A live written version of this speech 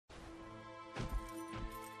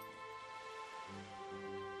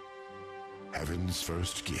Heaven's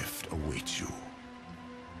first gift awaits you.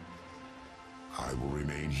 I will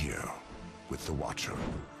remain here with the Watcher.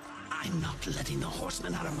 I'm not letting the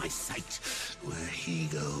horseman out of my sight. Where he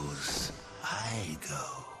goes, I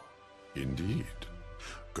go. Indeed.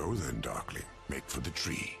 Go then, Darkling. Make for the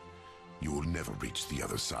tree. You will never reach the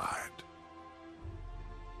other side.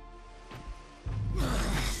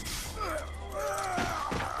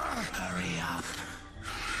 Hurry up.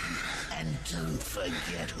 And don't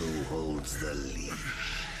forget who holds the leash.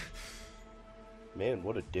 Man,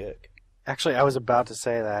 what a dick. Actually, I was about to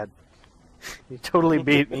say that. You totally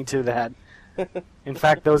beat me to that. In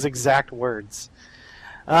fact, those exact words.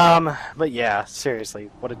 But yeah,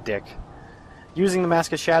 seriously, what a dick. Using the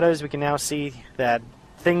Mask of Shadows, we can now see that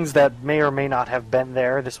things that may or may not have been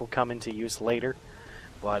there, this will come into use later.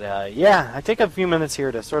 But yeah, I take a few minutes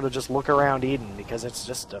here to sort of just look around Eden, because it's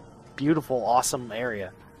just a beautiful, awesome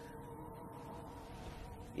area.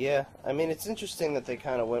 Yeah, I mean, it's interesting that they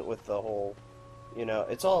kind of went with the whole, you know,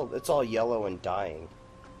 it's all yellow and dying.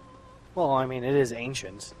 Well, I mean, it is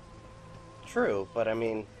ancient. True, but I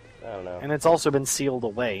mean, I don't know. And it's also been sealed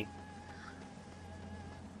away.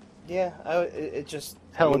 Yeah, it just...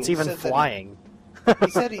 Hell, I mean, it's even flying.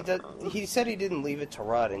 He said he didn't leave it to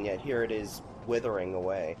rot, and yet here it is withering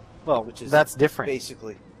away. Well, which is that's different.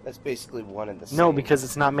 That's basically one and the same. No, because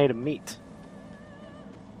it's not made of meat.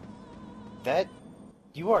 That...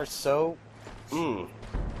 You are so...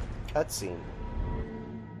 Cutscene.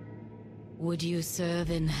 Would you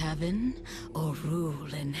serve in heaven or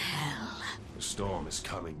rule in hell? The storm is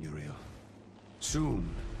coming, Uriel.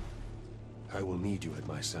 Soon, I will need you at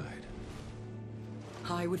my side.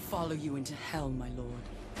 I would follow you into hell, my lord.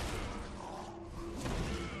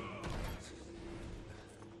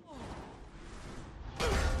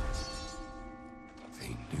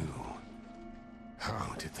 They knew.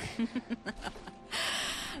 How did they?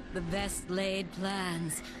 The best laid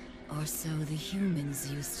plans, or so the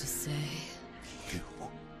humans used to say. You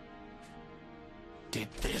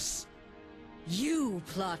did this? You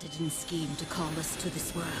plotted and schemed to call us to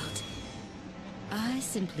this world. I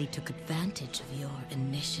simply took advantage of your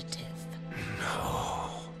initiative. No.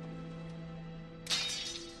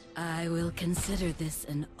 I will consider this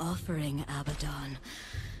an offering, Abaddon.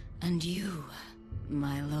 And you,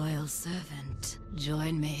 my loyal servant,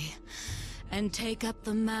 join me and take up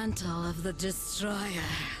the mantle of the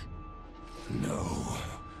Destroyer. No.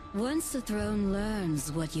 Once the throne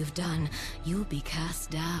learns what you've done, you'll be cast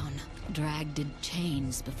down, dragged in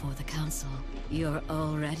chains before the council. You're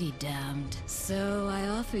already damned, so I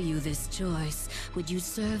offer you this choice. Would you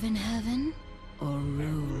serve in heaven or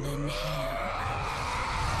rule in hell?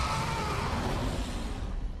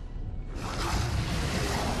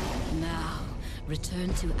 Now,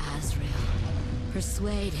 return to Azrael.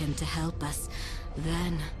 Persuade him to help us.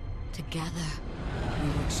 Then, together, we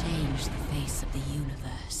will change the face of the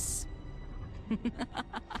universe.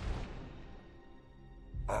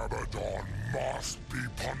 Abaddon must be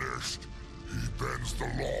punished. He bends the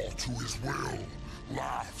law to his will,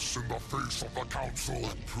 laughs in the face of the council.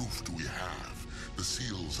 What proof do we have? The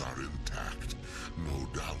seals are intact. No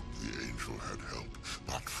doubt the angel had help,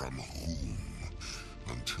 but from whom?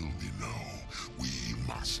 Until we know, we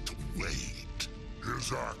must wait.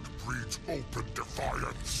 His act breeds open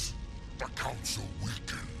defiance. The council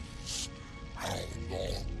weakens. How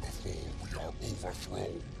long before we are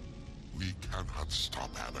overthrown? We cannot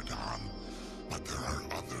stop Abaddon, but there are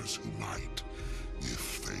others who might,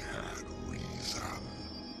 if they had reason.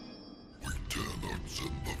 We dare not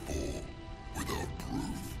send the four. Without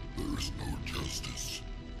proof, there is no justice,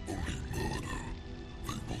 only murder.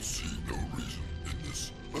 They will see no reason in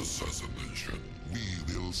this assassination.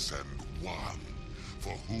 We will send one,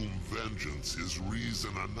 for whom vengeance is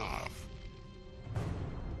reason enough.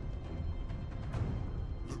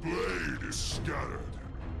 The blade is scattered.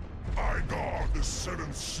 I guard the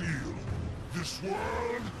seventh seal. This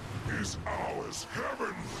world is ours.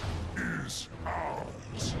 Heaven is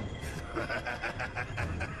ours.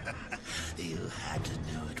 You had to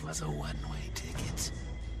know it was a one-way ticket.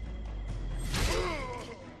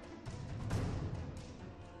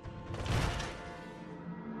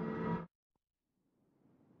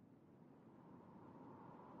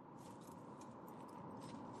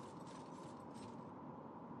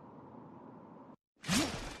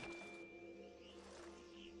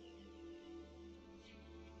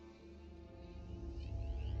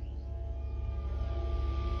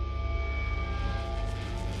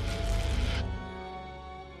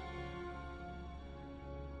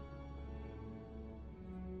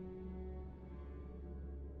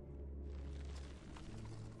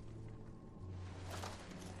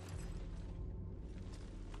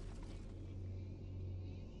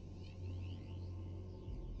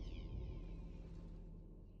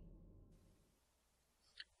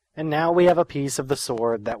 And now we have a piece of the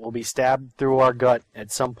sword that will be stabbed through our gut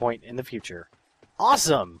at some point in the future.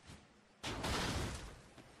 Awesome!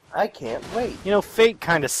 I can't wait. You know, fate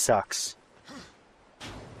kind of sucks.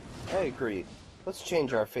 I agree. Let's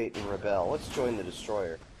change our fate and rebel. Let's join the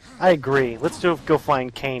Destroyer. I agree. Let's go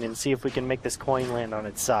find Cain and see if we can make this coin land on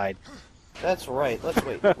its side. That's right. Let's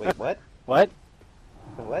wait. Wait, what? What?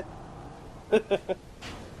 What?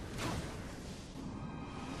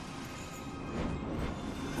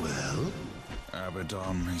 Well,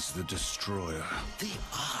 Abaddon is the Destroyer. the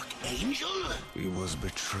Archangel? He was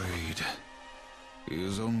betrayed. He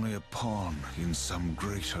is only a pawn in some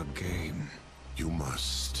greater game. You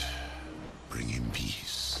must bring him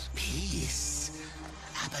peace. Peace?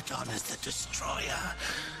 Abaddon is the Destroyer.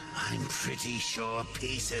 I'm pretty sure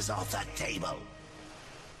peace is off the table.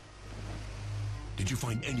 Did you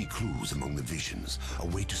find any clues among the visions? A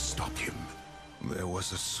way to stop him? There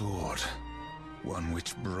was a sword, one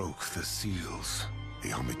which broke the seals.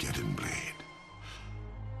 The Armageddon blade.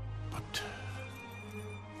 But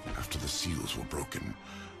after the seals were broken,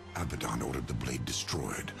 Abaddon ordered the blade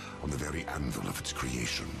destroyed on the very anvil of its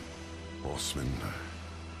creation. Horseman,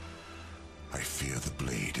 I fear the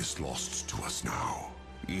blade is lost to us now.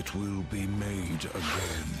 It will be made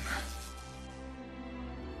again.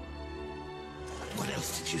 What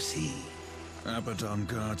else did you see? Abaddon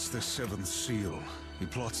guards the seventh seal. He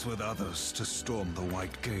plots with others to storm the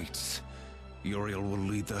White Gates. Uriel will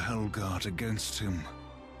lead the Hellguard against him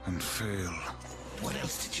and fail. What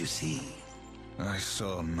else did you see? I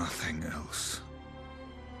saw nothing else.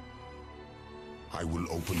 I will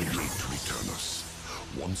open the gate to Eternus.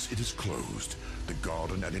 Once it is closed, the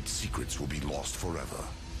garden and its secrets will be lost forever.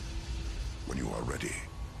 When you are ready,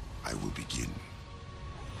 I will begin.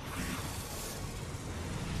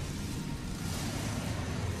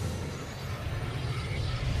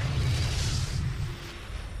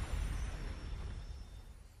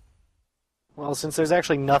 Well, since there's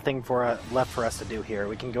actually nothing left for us to do here,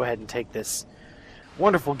 we can go ahead and take this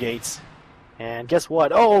wonderful gates. And guess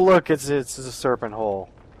what? Oh, look, it's a serpent hole.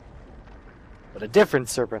 But a different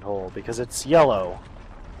serpent hole, because it's yellow.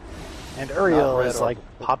 And Uriel is, like,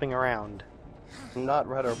 popping around. Not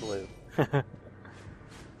red or blue.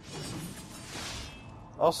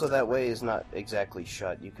 Also, that way is not exactly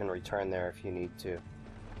shut. You can return there if you need to.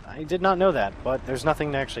 I did not know that, but there's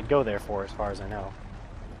nothing to actually go there for, as far as I know.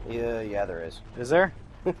 Yeah, there is. Is there?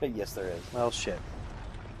 Yes, there is. Well, shit.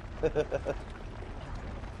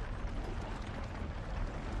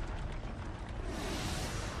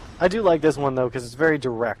 I do like this one, though, because it's very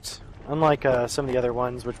direct. Unlike some of the other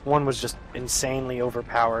ones, which one was just insanely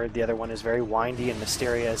overpowered, the other one is very windy and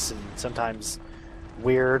mysterious and sometimes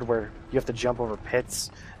weird, where you have to jump over pits.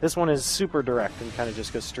 This one is super direct and kind of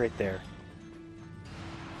just goes straight there.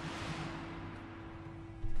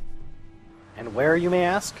 And where, you may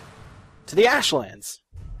ask? To the Ashlands!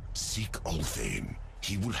 Seek Ulthane.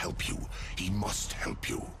 He will help you. He must help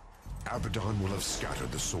you. Abaddon will have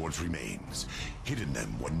scattered the sword's remains, hidden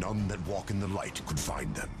them where none that walk in the light could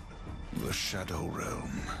find them. The Shadow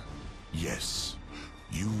Realm. Yes.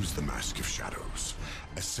 Use the Mask of Shadows.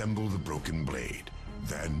 Assemble the broken blade.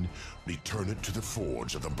 Then, return it to the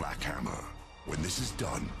forge of the Black Hammer. When this is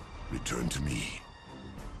done, return to me.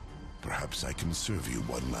 Perhaps I can serve you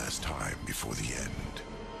one last time before the end.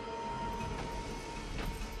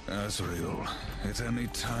 Azrael, at any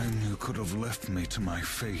time you could have left me to my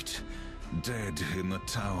fate. Dead in the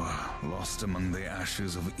tower, lost among the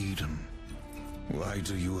ashes of Eden. Why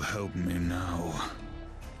do you help me now?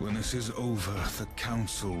 When this is over, the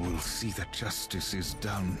Council will see that justice is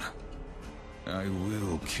done. I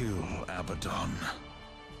will kill Abaddon,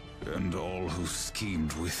 and all who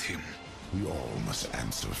schemed with him. We all must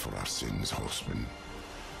answer for our sins, Horseman.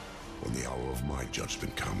 When the hour of my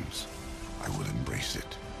judgment comes, I will embrace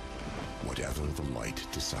it. Whatever the light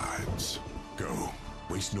decides. Go.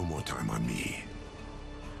 Waste no more time on me.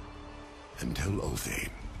 And tell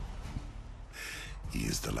Ulthane, he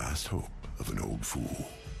is the last hope of an old fool.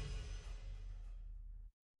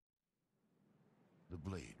 The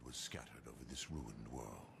blade was scattered over this ruined world.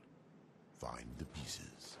 Find the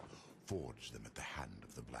pieces. Forge them at the hand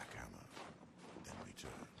of the Black Hammer. Then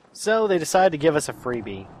return. So they decided to give us a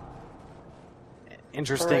freebie.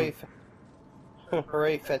 Interesting. Hooray,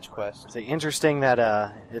 hooray fetch quest. It's interesting that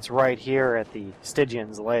it's right here at the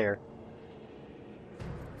Stygian's lair.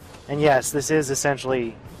 And yes, this is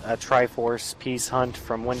essentially a Triforce peace hunt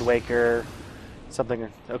from Wind Waker,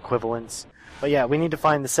 something equivalent. But yeah, we need to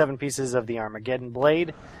find the 7 pieces of the Armageddon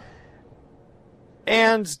blade.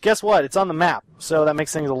 And guess what? It's on the map, so that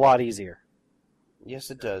makes things a lot easier.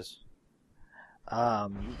 Yes, it does.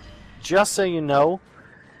 Just so you know,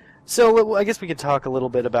 So I guess we could talk a little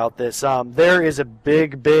bit about this. There is a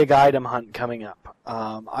big item hunt coming up.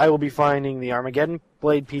 I will be finding the Armageddon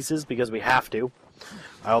blade pieces because we have to.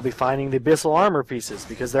 I will be finding the Abyssal armor pieces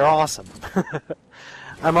because they're awesome.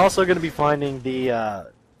 I'm also going to be finding the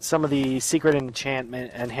some of the secret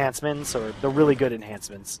enhancements, or the really good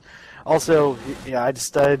enhancements. Also, yeah, I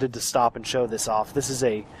decided to stop and show this off. This is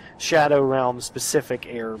a Shadow Realm specific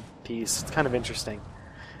air piece. It's kind of interesting.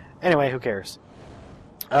 Anyway, who cares?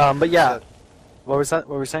 But yeah, what was that?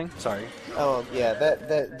 What were we saying? Sorry. Oh yeah,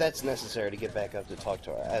 that's necessary to get back up to talk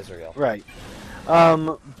to Azrael. Right.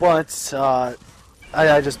 But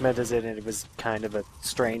I just meant as it was kind of a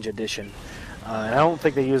strange addition. And I don't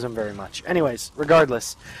think they use them very much. Anyways,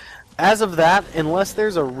 regardless, as of that, unless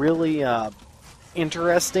there's a really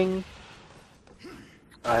interesting,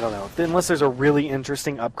 I don't know, unless there's a really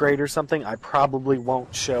interesting upgrade or something, I probably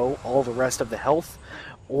won't show all the rest of the health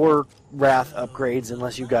or wrath upgrades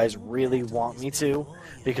unless you guys really want me to,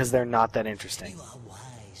 because they're not that interesting.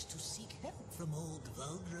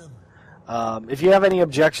 If you have any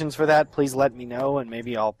objections for that, please let me know, and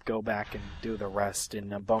maybe I'll go back and do the rest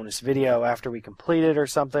in a bonus video after we complete it or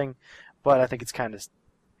something, but I think it's kind of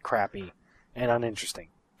crappy and uninteresting.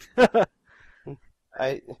 What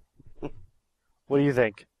do you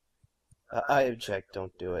think? I object,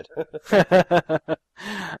 don't do it.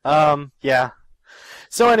 Yeah.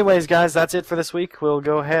 So anyways, guys, that's it for this week. We'll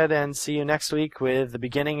go ahead and see you next week with the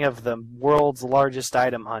beginning of the world's largest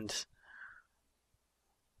item hunt.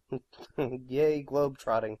 Yay, globe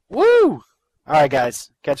trotting. Woo! Alright,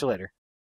 guys. Catch you later.